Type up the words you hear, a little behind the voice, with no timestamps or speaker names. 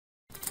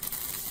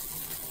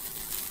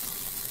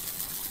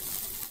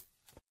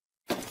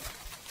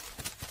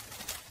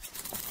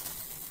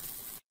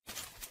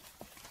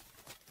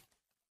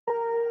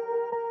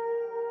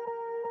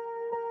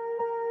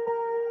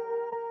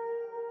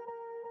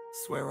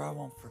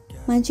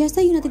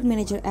Manchester United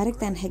manager Erik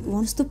ten Hag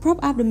wants to prop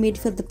up the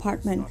midfield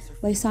department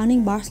by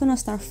signing Barcelona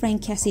star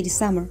Frank Kessie this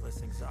summer.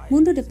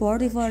 Mundo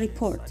Deportivo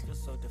report.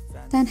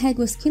 Ten Hag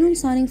was keen on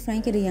signing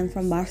Frankie de Jong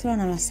from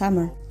Barcelona last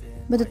summer,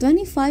 but the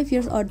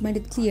 25-year-old made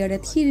it clear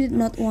that he did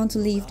not want to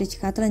leave the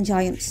Catalan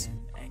Giants.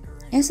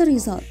 As a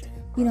result,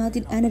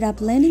 United ended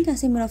up landing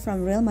Casemiro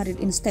from Real Madrid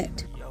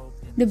instead.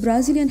 The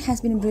Brazilian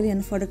has been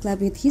brilliant for the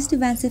club with his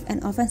defensive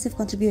and offensive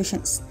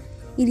contributions.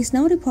 It is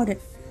now reported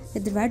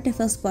that the Red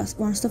Devils boss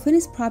wants to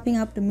finish propping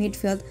up the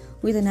midfield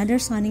with another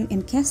signing,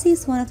 and Kessie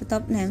is one of the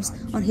top names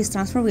on his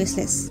transfer wish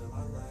list.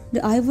 The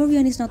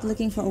Ivorian is not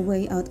looking for a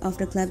way out of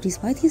the club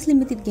despite his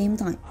limited game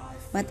time,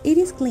 but it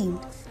is claimed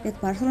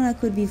that Barcelona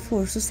could be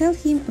forced to sell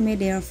him amid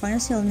their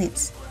financial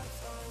needs.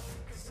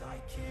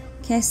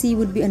 Kessie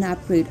would be an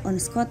upgrade on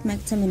Scott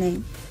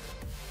McTominay.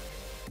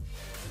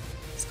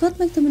 Scott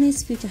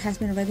McTominay's future has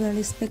been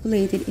regularly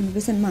speculated in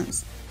recent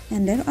months,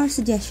 and there are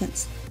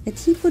suggestions that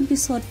he could be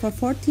sold for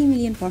 40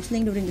 million pounds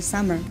during the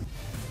summer.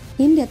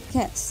 In that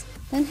case,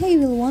 Ten Hag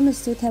will want a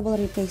suitable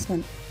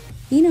replacement.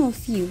 In our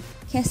view,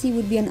 Kessie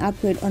would be an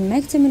upgrade on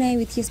McTominay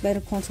with his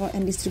better control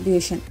and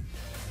distribution.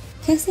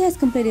 Kessie has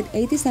completed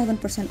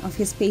 87% of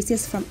his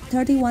passes from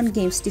 31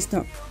 games this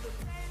term.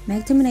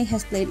 McTominay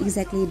has played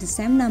exactly the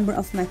same number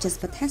of matches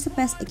but has a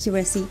pass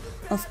accuracy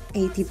of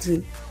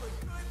 83.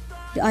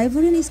 The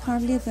Ivorian is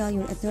currently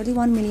valued at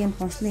 31 million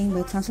pounds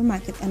by transfer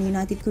market, and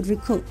United could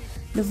recoup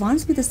the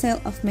funds with the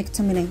sale of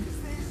McTominay,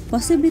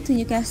 possibly to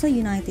Newcastle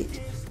United.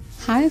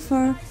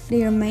 However,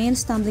 their main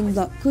stumbling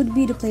block could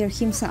be the player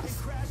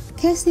himself.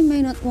 Kessie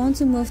may not want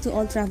to move to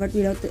Old Trafford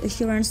without the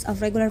assurance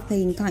of regular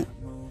playing time.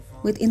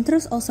 With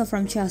interest also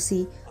from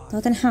Chelsea,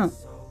 Tottenham,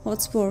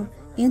 Hotspur,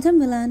 Inter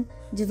Milan,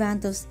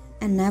 Juventus,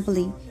 and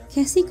Napoli,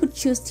 Kessie could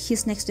choose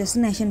his next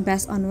destination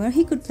based on where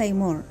he could play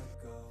more.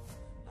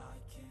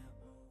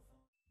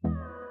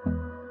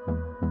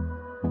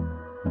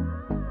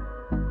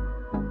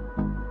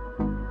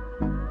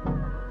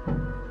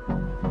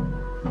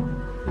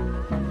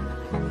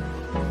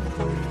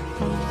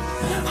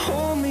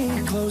 Hold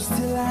me close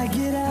till I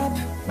get up.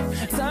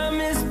 Time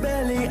is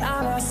barely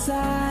on our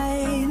side.